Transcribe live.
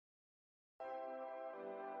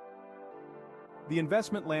The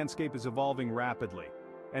investment landscape is evolving rapidly,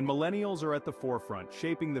 and millennials are at the forefront,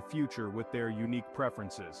 shaping the future with their unique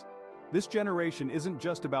preferences. This generation isn't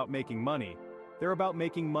just about making money, they're about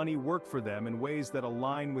making money work for them in ways that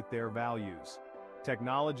align with their values.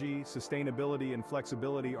 Technology, sustainability, and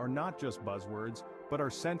flexibility are not just buzzwords, but are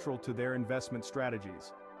central to their investment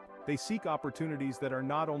strategies. They seek opportunities that are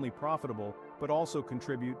not only profitable, but also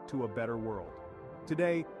contribute to a better world.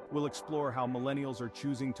 Today, we'll explore how millennials are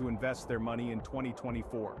choosing to invest their money in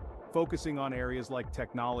 2024, focusing on areas like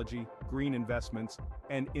technology, green investments,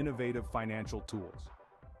 and innovative financial tools.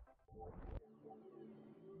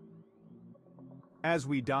 As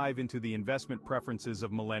we dive into the investment preferences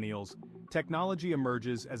of millennials, technology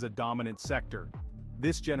emerges as a dominant sector.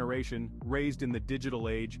 This generation, raised in the digital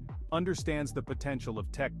age, understands the potential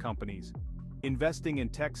of tech companies. Investing in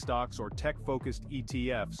tech stocks or tech-focused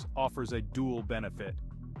ETFs offers a dual benefit: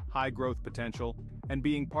 high growth potential and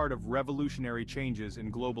being part of revolutionary changes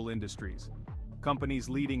in global industries. Companies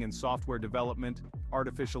leading in software development,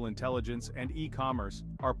 artificial intelligence, and e-commerce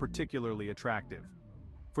are particularly attractive.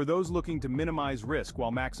 For those looking to minimize risk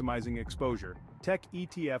while maximizing exposure, tech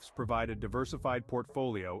ETFs provide a diversified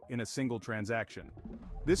portfolio in a single transaction.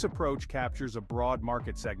 This approach captures a broad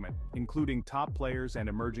market segment, including top players and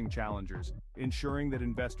emerging challengers, ensuring that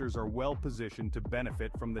investors are well positioned to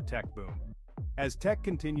benefit from the tech boom. As tech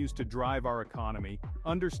continues to drive our economy,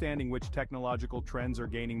 understanding which technological trends are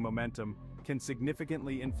gaining momentum can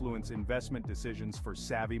significantly influence investment decisions for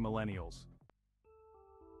savvy millennials.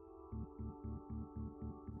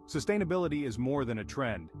 Sustainability is more than a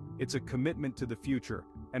trend, it's a commitment to the future,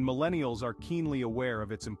 and millennials are keenly aware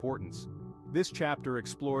of its importance. This chapter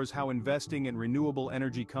explores how investing in renewable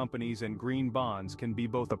energy companies and green bonds can be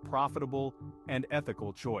both a profitable and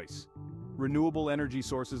ethical choice. Renewable energy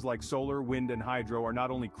sources like solar, wind, and hydro are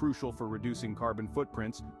not only crucial for reducing carbon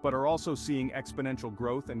footprints, but are also seeing exponential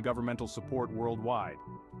growth and governmental support worldwide.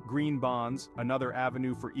 Green bonds, another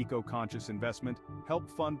avenue for eco-conscious investment, help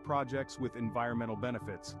fund projects with environmental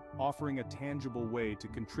benefits, offering a tangible way to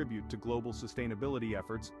contribute to global sustainability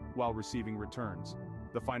efforts while receiving returns.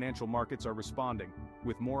 The financial markets are responding,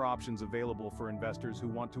 with more options available for investors who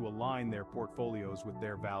want to align their portfolios with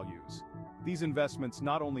their values. These investments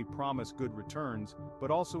not only promise good returns,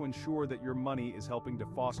 but also ensure that your money is helping to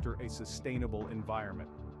foster a sustainable environment.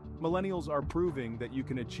 Millennials are proving that you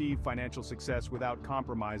can achieve financial success without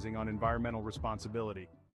compromising on environmental responsibility.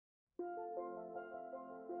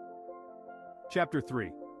 Chapter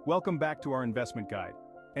 3. Welcome back to our investment guide.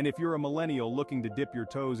 And if you're a millennial looking to dip your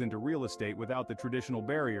toes into real estate without the traditional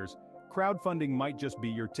barriers, crowdfunding might just be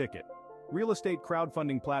your ticket. Real estate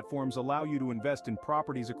crowdfunding platforms allow you to invest in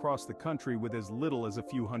properties across the country with as little as a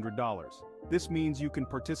few $100s. This means you can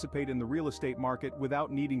participate in the real estate market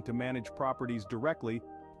without needing to manage properties directly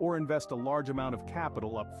or invest a large amount of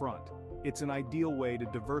capital up front. It's an ideal way to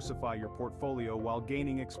diversify your portfolio while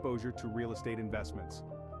gaining exposure to real estate investments.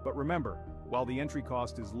 But remember, while the entry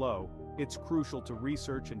cost is low, it's crucial to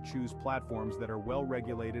research and choose platforms that are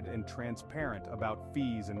well-regulated and transparent about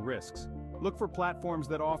fees and risks. Look for platforms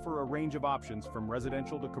that offer a range of options from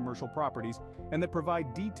residential to commercial properties and that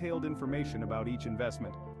provide detailed information about each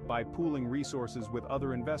investment. By pooling resources with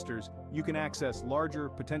other investors, you can access larger,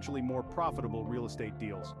 potentially more profitable real estate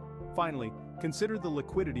deals. Finally, consider the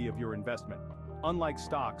liquidity of your investment. Unlike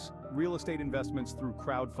stocks, real estate investments through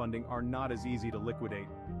crowdfunding are not as easy to liquidate.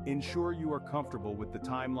 Ensure you are comfortable with the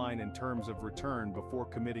timeline and terms of return before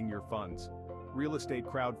committing your funds. Real estate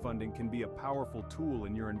crowdfunding can be a powerful tool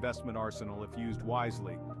in your investment arsenal if used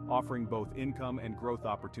wisely, offering both income and growth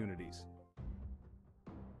opportunities.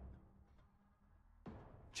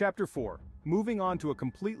 Chapter 4. Moving on to a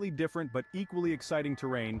completely different but equally exciting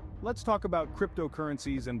terrain, let's talk about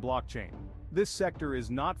cryptocurrencies and blockchain. This sector is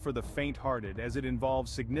not for the faint-hearted as it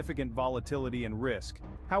involves significant volatility and risk.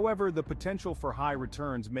 However, the potential for high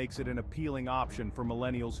returns makes it an appealing option for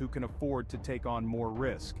millennials who can afford to take on more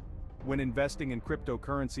risk. When investing in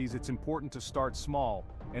cryptocurrencies, it's important to start small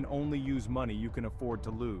and only use money you can afford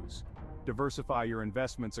to lose. Diversify your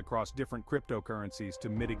investments across different cryptocurrencies to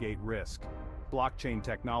mitigate risk. Blockchain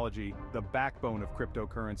technology, the backbone of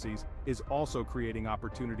cryptocurrencies, is also creating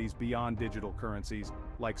opportunities beyond digital currencies,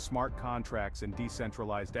 like smart contracts and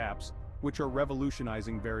decentralized apps, which are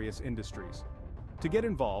revolutionizing various industries. To get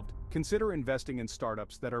involved, consider investing in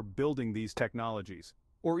startups that are building these technologies,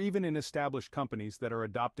 or even in established companies that are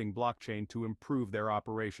adopting blockchain to improve their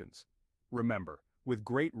operations. Remember, with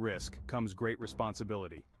great risk comes great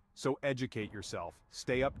responsibility. So educate yourself,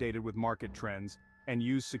 stay updated with market trends, and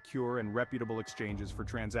use secure and reputable exchanges for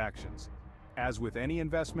transactions. As with any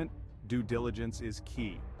investment, due diligence is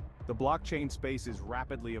key. The blockchain space is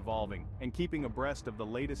rapidly evolving, and keeping abreast of the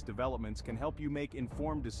latest developments can help you make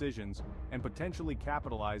informed decisions and potentially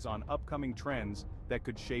capitalize on upcoming trends that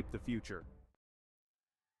could shape the future.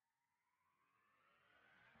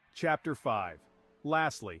 Chapter 5.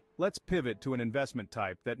 Lastly, let's pivot to an investment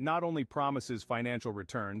type that not only promises financial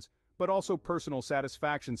returns, but also personal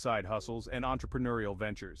satisfaction: side hustles and entrepreneurial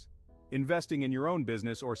ventures. Investing in your own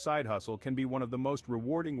business or side hustle can be one of the most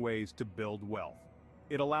rewarding ways to build wealth.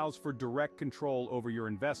 It allows for direct control over your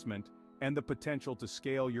investment and the potential to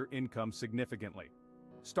scale your income significantly.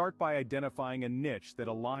 Start by identifying a niche that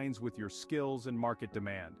aligns with your skills and market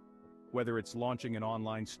demand. Whether it's launching an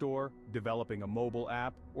online store, developing a mobile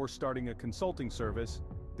app, or starting a consulting service,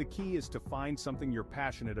 the key is to find something you're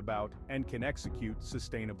passionate about and can execute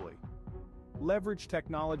sustainably. Leverage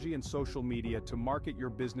technology and social media to market your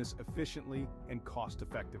business efficiently and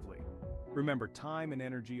cost-effectively. Remember, time and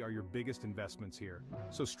energy are your biggest investments here,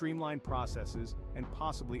 so streamline processes and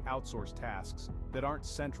possibly outsource tasks that aren't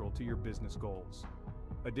central to your business goals.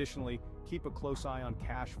 Additionally, keep a close eye on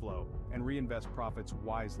cash flow and reinvest profits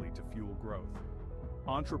wisely to fuel growth.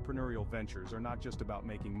 Entrepreneurial ventures are not just about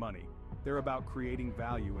making money, they're about creating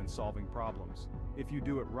value and solving problems. If you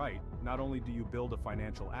do it right, not only do you build a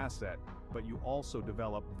financial asset, but you also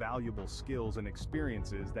develop valuable skills and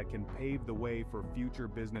experiences that can pave the way for future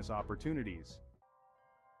business opportunities.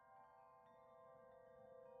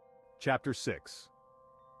 Chapter 6.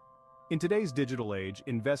 In today's digital age,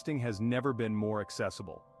 investing has never been more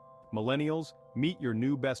accessible. Millennials, meet your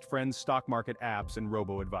new best friends: stock market apps and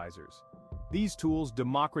robo-advisors. These tools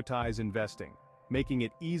democratize investing, making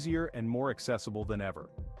it easier and more accessible than ever.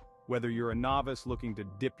 Whether you're a novice looking to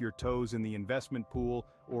dip your toes in the investment pool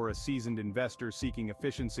or a seasoned investor seeking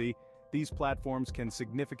efficiency, these platforms can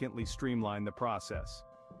significantly streamline the process.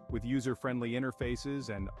 With user-friendly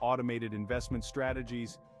interfaces and automated investment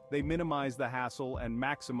strategies, they minimize the hassle and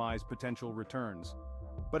maximize potential returns.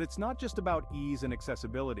 But it's not just about ease and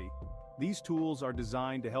accessibility. These tools are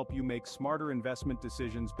designed to help you make smarter investment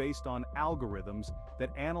decisions based on algorithms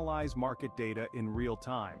that analyze market data in real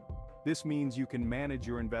time. This means you can manage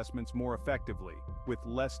your investments more effectively, with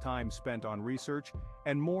less time spent on research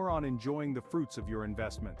and more on enjoying the fruits of your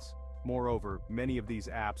investments. Moreover, many of these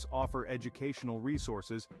apps offer educational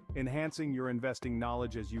resources, enhancing your investing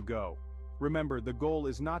knowledge as you go. Remember, the goal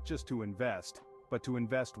is not just to invest, but to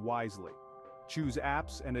invest wisely. Choose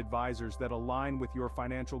apps and advisors that align with your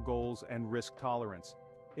financial goals and risk tolerance.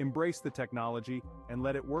 Embrace the technology and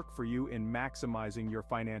let it work for you in maximizing your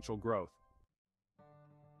financial growth.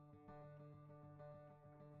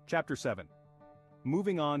 Chapter 7.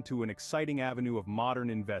 Moving on to an exciting avenue of modern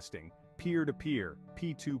investing: peer-to-peer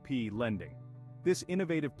 (P2P) lending. This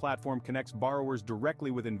innovative platform connects borrowers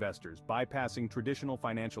directly with investors, bypassing traditional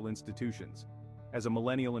financial institutions. As a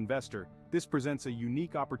millennial investor, this presents a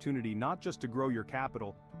unique opportunity not just to grow your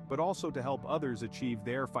capital, but also to help others achieve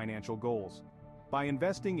their financial goals. By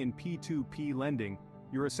investing in P2P lending,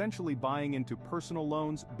 you're essentially buying into personal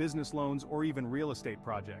loans, business loans, or even real estate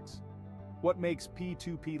projects. What makes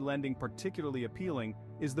P2P lending particularly appealing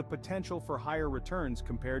is the potential for higher returns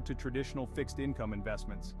compared to traditional fixed income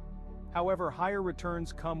investments. However, higher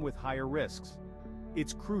returns come with higher risks.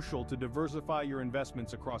 It's crucial to diversify your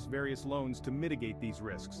investments across various loans to mitigate these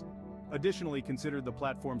risks. Additionally, consider the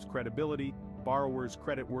platform's credibility, borrowers'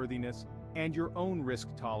 creditworthiness, and your own risk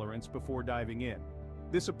tolerance before diving in.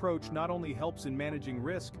 This approach not only helps in managing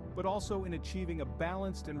risk, but also in achieving a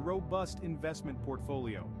balanced and robust investment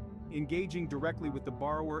portfolio. Engaging directly with the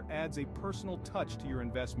borrower adds a personal touch to your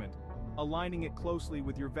investment, aligning it closely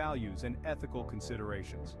with your values and ethical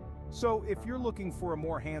considerations. So, if you're looking for a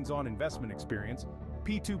more hands-on investment experience,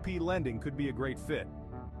 P2P lending could be a great fit.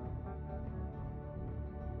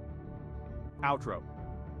 Outro.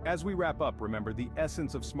 As we wrap up, remember, the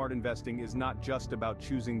essence of smart investing is not just about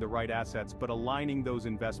choosing the right assets, but aligning those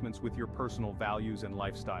investments with your personal values and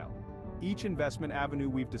lifestyle. Each investment avenue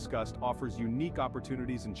we've discussed offers unique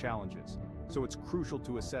opportunities and challenges, so it's crucial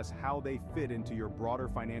to assess how they fit into your broader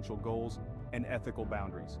financial goals and ethical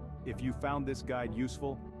boundaries. If you found this guide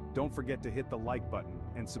useful, don't forget to hit the like button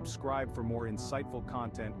and subscribe for more insightful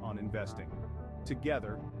content on investing.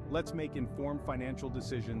 Together, let's make informed financial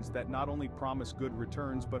decisions that not only promise good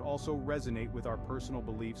returns but also resonate with our personal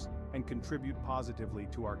beliefs and contribute positively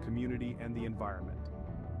to our community and the environment.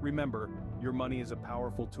 Remember, your money is a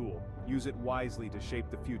powerful tool. Use it wisely to shape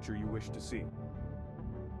the future you wish to see.